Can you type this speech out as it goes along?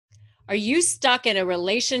Are you stuck in a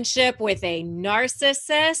relationship with a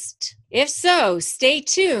narcissist? If so, stay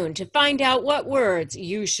tuned to find out what words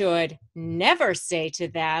you should never say to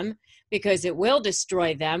them because it will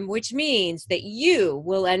destroy them, which means that you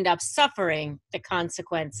will end up suffering the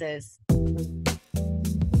consequences.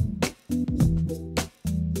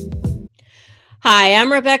 Hi,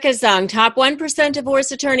 I'm Rebecca Zung, top 1% divorce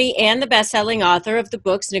attorney and the best-selling author of the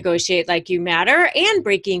books Negotiate Like You Matter and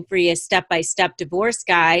Breaking Free, a step-by-step divorce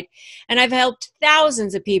guide. And I've helped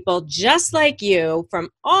thousands of people just like you from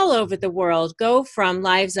all over the world go from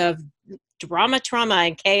lives of drama, trauma,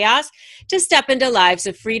 and chaos to step into lives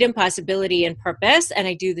of freedom, possibility, and purpose. And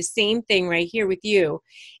I do the same thing right here with you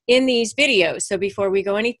in these videos. So before we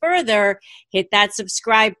go any further, hit that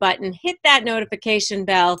subscribe button, hit that notification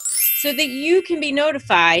bell so that you can be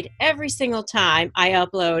notified every single time I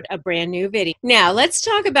upload a brand new video. Now, let's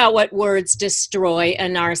talk about what words destroy a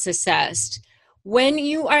narcissist. When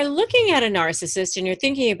you are looking at a narcissist and you're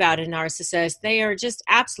thinking about a narcissist, they are just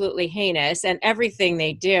absolutely heinous, and everything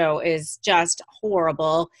they do is just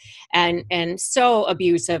horrible and so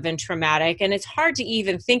abusive and traumatic, and it's hard to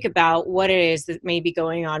even think about what it is that may be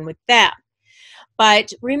going on with them.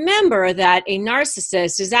 But remember that a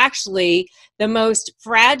narcissist is actually the most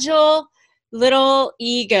fragile little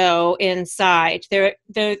ego inside. They're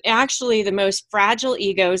actually the most fragile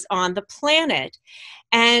egos on the planet.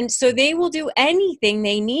 And so they will do anything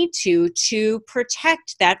they need to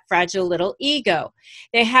protect that fragile little ego.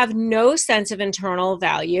 They have no sense of internal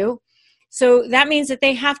value. So that means that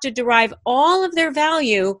they have to derive all of their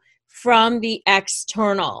value from the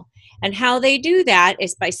external. And how they do that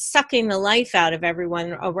is by sucking the life out of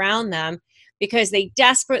everyone around them because they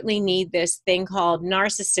desperately need this thing called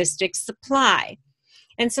narcissistic supply.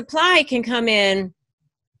 And supply can come in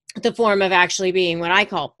the form of actually being what I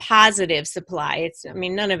call positive supply.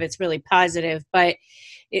 None of it's really positive, but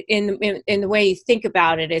in the way you think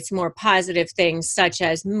about it, it's more positive things such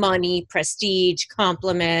as money, prestige,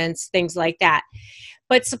 compliments, things like that.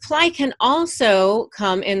 But supply can also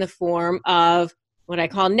come in the form of what I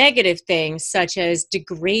call negative things, such as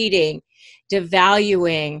degrading,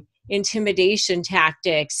 devaluing, intimidation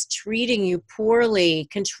tactics, treating you poorly,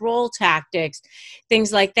 control tactics,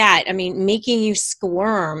 things like that. Making you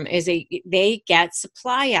squirm they get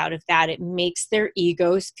supply out of that. It makes their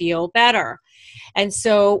egos feel better. And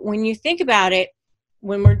so when you think about it,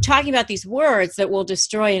 when we're talking about these words that will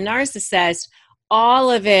destroy a narcissist, all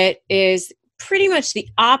of it is pretty much the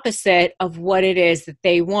opposite of what it is that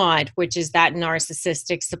they want, which is that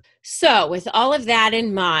narcissistic. So with all of that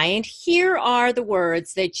in mind, here are the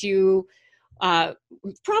words that you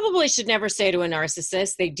probably should never say to a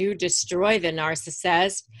narcissist. They do destroy the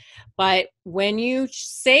narcissist. But when you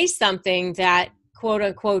say something that quote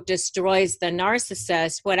unquote destroys the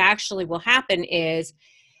narcissist, what actually will happen is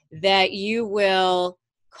that you will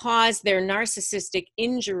cause their narcissistic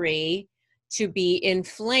injury to be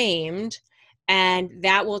inflamed, and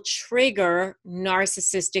that will trigger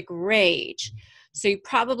narcissistic rage. So you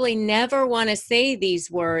probably never want to say these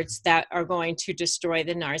words that are going to destroy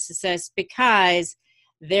the narcissist because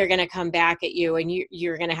they're going to come back at you and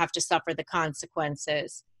you're going to have to suffer the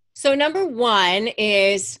consequences. So number one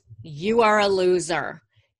is you are a loser.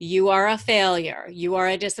 You are a failure. You are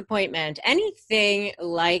a disappointment. Anything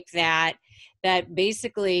like that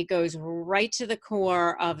basically goes right to the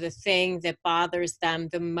core of the thing that bothers them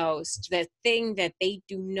the most, the thing that they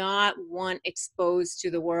do not want exposed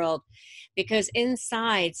to the world. Because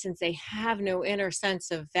inside, since they have no inner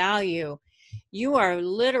sense of value, you are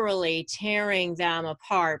literally tearing them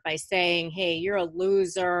apart by saying, hey, you're a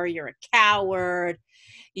loser, you're a coward,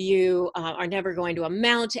 you are never going to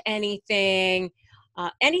amount to anything,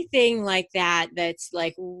 anything like that that's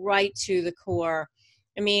like right to the core.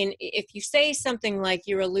 If you say something like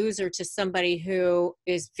you're a loser to somebody who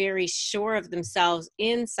is very sure of themselves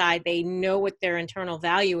inside, they know what their internal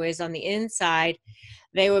value is on the inside,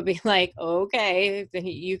 they would be like, okay,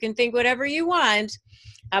 you can think whatever you want.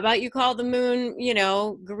 How about you call the moon,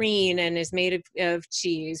 green and is made of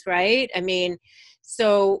cheese, right?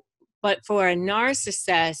 But for a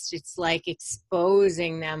narcissist, it's like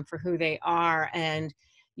exposing them for who they are, and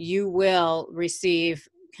you will receive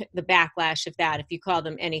the backlash of that if you call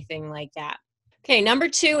them anything like that. Okay, number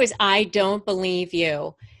two is I don't believe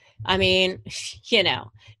you.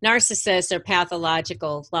 Narcissists are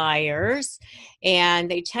pathological liars, and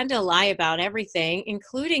they tend to lie about everything,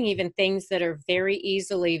 including even things that are very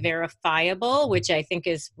easily verifiable, which I think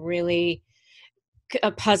is really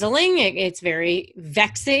puzzling. It's very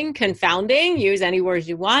vexing, confounding, use any words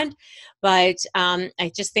you want. But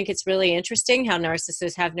I just think it's really interesting how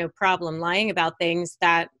narcissists have no problem lying about things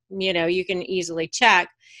that, you can easily check.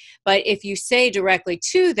 But if you say directly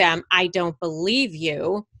to them, I don't believe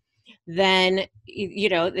you, then,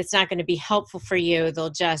 it's not going to be helpful for you. They'll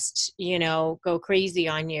just, go crazy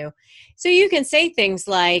on you. So you can say things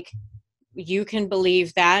like, you can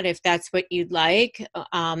believe that if that's what you'd like.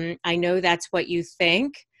 I know that's what you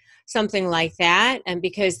think, something like that. And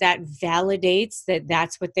because that validates that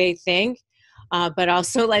that's what they think, but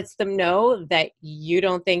also lets them know that you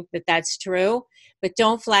don't think that that's true. But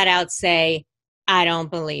don't flat out say, I don't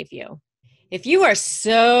believe you. If you are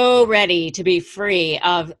so ready to be free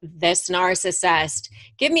of this narcissist,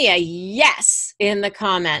 give me a yes in the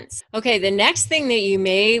comments. Okay, the next thing that you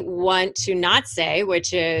may want to not say,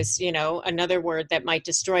 which is, another word that might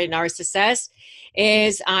destroy a narcissist,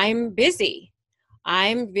 is I'm busy.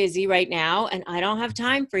 I'm busy right now and I don't have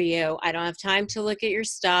time for you. I don't have time to look at your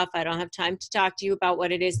stuff. I don't have time to talk to you about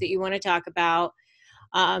what it is that you want to talk about.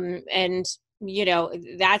 And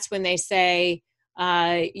that's when they say,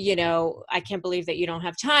 I can't believe that you don't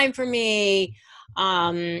have time for me.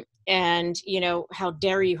 And, how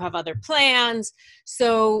dare you have other plans?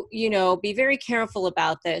 So, be very careful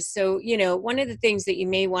about this. So, one of the things that you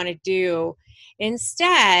may want to do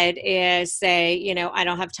instead is say, I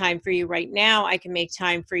don't have time for you right now. I can make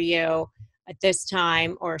time for you at this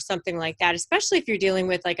time or something like that, especially if you're dealing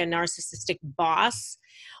with like a narcissistic boss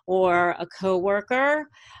or a coworker.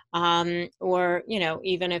 Or,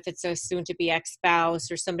 even if it's a soon to be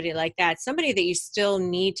ex-spouse or somebody like that, somebody that you still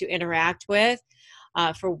need to interact with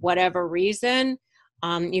for whatever reason,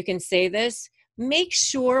 you can say this. Make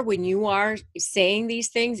sure when you are saying these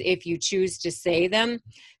things, if you choose to say them,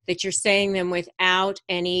 that you're saying them without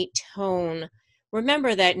any tone.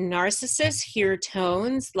 Remember that narcissists hear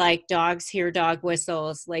tones like dogs hear dog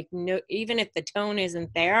whistles. Like, no, even if the tone isn't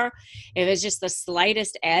there, if it's just the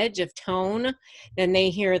slightest edge of tone, then they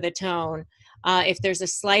hear the tone. If there's a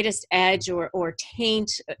slightest edge or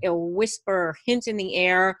taint, a whisper or hint in the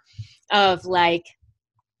air of like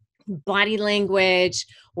body language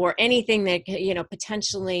or anything that,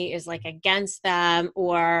 potentially is like against them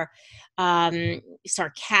or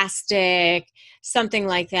sarcastic, something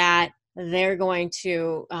like that, they're going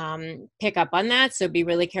to pick up on that. So be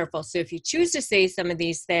really careful. So if you choose to say some of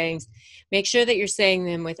these things, make sure that you're saying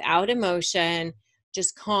them without emotion,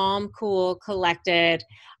 just calm, cool, collected.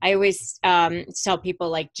 I always tell people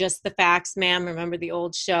like, just the facts, ma'am. Remember the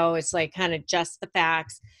old show? It's like kind of just the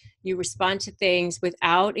facts. You respond to things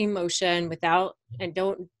without emotion, and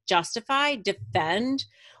don't justify, defend,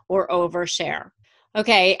 or overshare.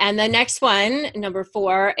 Okay, and the next one, number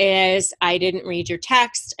 4, is I didn't read your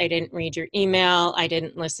text, I didn't read your email, I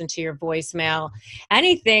didn't listen to your voicemail.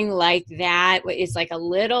 Anything like that is like a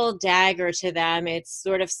little dagger to them. It's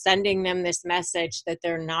sort of sending them this message that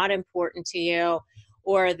they're not important to you,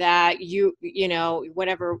 or that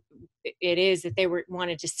whatever it is that they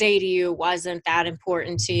wanted to say to you wasn't that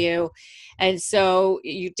important to you. And so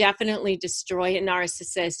you definitely destroy a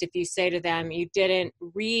narcissist if you say to them, you didn't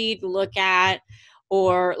read, look at,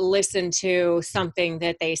 or listen to something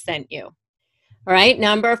that they sent you. All right,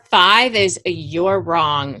 number 5 is you're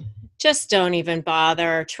wrong. Just don't even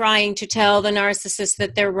bother trying to tell the narcissist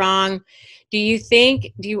that they're wrong. Do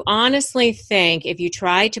you honestly think if you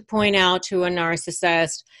try to point out to a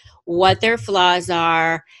narcissist what their flaws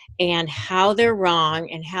are and how they're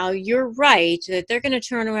wrong and how you're right, that they're going to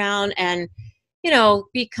turn around and,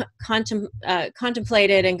 be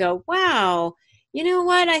contemplated and go, wow, you know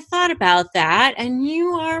what? I thought about that and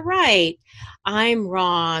you are right. I'm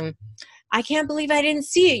wrong. I can't believe I didn't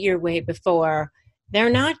see it your way before. They're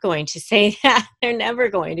not going to say that. They're never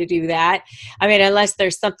going to do that. I mean, unless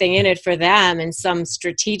there's something in it for them and some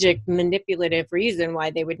strategic manipulative reason why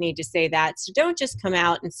they would need to say that. So don't just come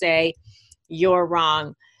out and say, you're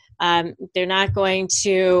wrong. They're not going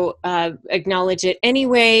to acknowledge it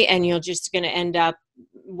anyway, and you're just going to end up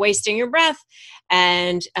wasting your breath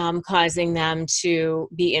and causing them to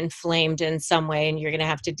be inflamed in some way, and you're going to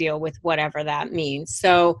have to deal with whatever that means.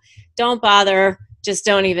 So don't bother. Just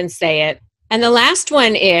don't even say it. And the last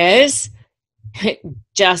one is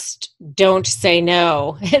just don't say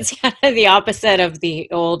no. It's kind of the opposite of the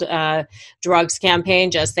old drugs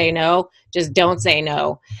campaign, just say no. Just don't say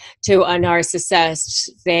no to a narcissist.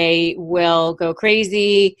 They will go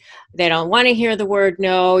crazy. They don't want to hear the word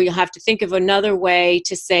no. You'll have to think of another way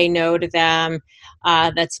to say no to them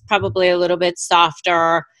that's probably a little bit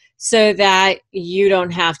softer, so that you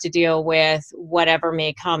don't have to deal with whatever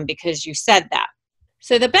may come because you said that.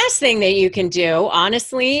 So the best thing that you can do,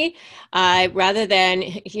 honestly, rather than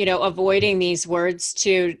avoiding these words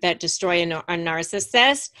that destroy a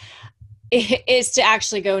narcissist, is to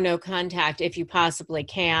actually go no contact if you possibly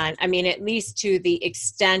can. I mean, at least to the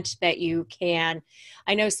extent that you can.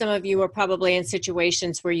 I know some of you are probably in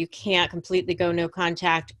situations where you can't completely go no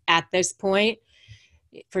contact at this point.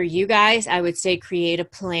 For you guys, I would say create a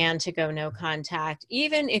plan to go no contact.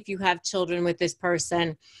 Even if you have children with this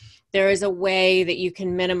person, there is a way that you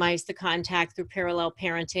can minimize the contact through parallel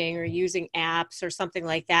parenting or using apps or something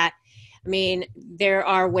like that. I mean, there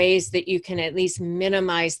are ways that you can at least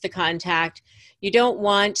minimize the contact. You don't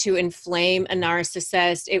want to inflame a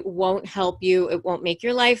narcissist. It won't help you. It won't make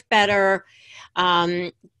your life better.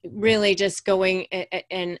 Really just going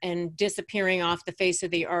and disappearing off the face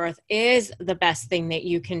of the earth is the best thing that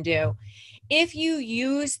you can do. If you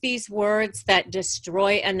use these words that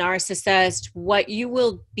destroy a narcissist, what you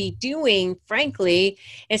will be doing, frankly,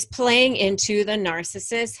 is playing into the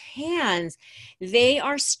narcissist's hands. They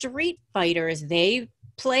are street fighters. They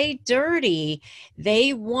play dirty.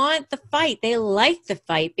 They want the fight. They like the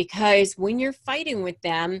fight because when you're fighting with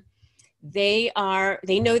them, they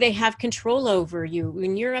know they have control over you.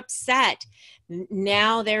 When you're upset,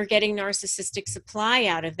 now they're getting narcissistic supply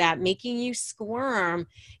out of that. Making you squirm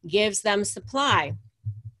gives them supply.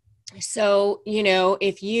 So,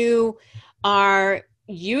 if you are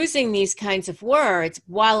using these kinds of words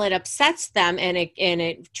while it upsets them and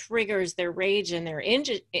it triggers their rage and their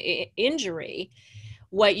injury,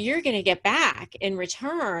 what you're going to get back in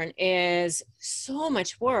return is so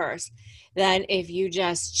much worse than if you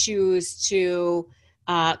just choose to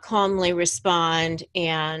calmly respond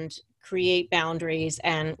and create boundaries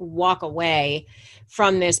and walk away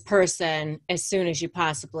from this person as soon as you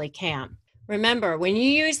possibly can. Remember, when you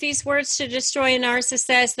use these words to destroy a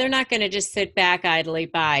narcissist, they're not going to just sit back idly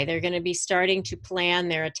by. They're going to be starting to plan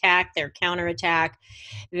their attack, their counterattack,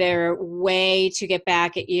 their way to get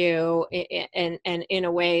back at you and in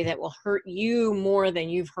a way that will hurt you more than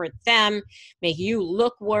you've hurt them, make you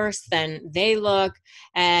look worse than they look,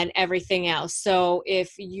 and everything else. So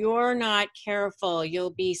if you're not careful, you'll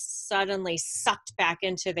be suddenly sucked back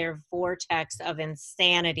into their vortex of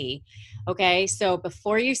insanity. Okay, so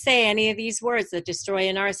before you say any of these words that destroy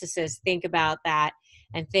a narcissist, think about that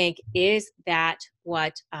and think, is that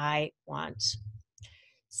what I want?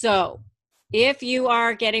 So if you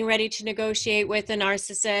are getting ready to negotiate with a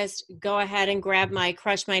narcissist, go ahead and grab my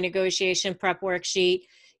Crush My Negotiation Prep Worksheet.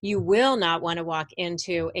 You will not want to walk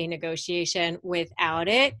into a negotiation without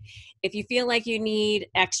it. If you feel like you need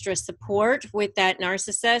extra support with that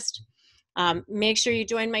narcissist, make sure you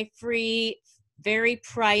join my free, very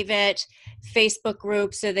private Facebook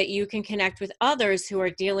group so that you can connect with others who are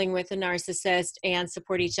dealing with a narcissist and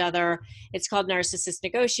support each other. It's called Narcissist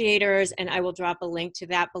Negotiators, and I will drop a link to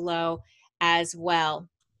that below as well.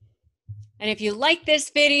 And if you like this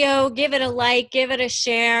video, give it a like, give it a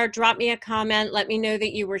share, drop me a comment, let me know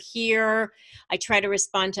that you were here. I try to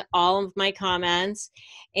respond to all of my comments.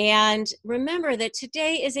 And remember that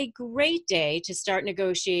today is a great day to start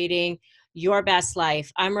negotiating your best life.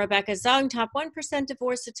 I'm Rebecca Zung, top 1%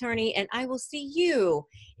 divorce attorney, and I will see you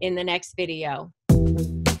in the next video.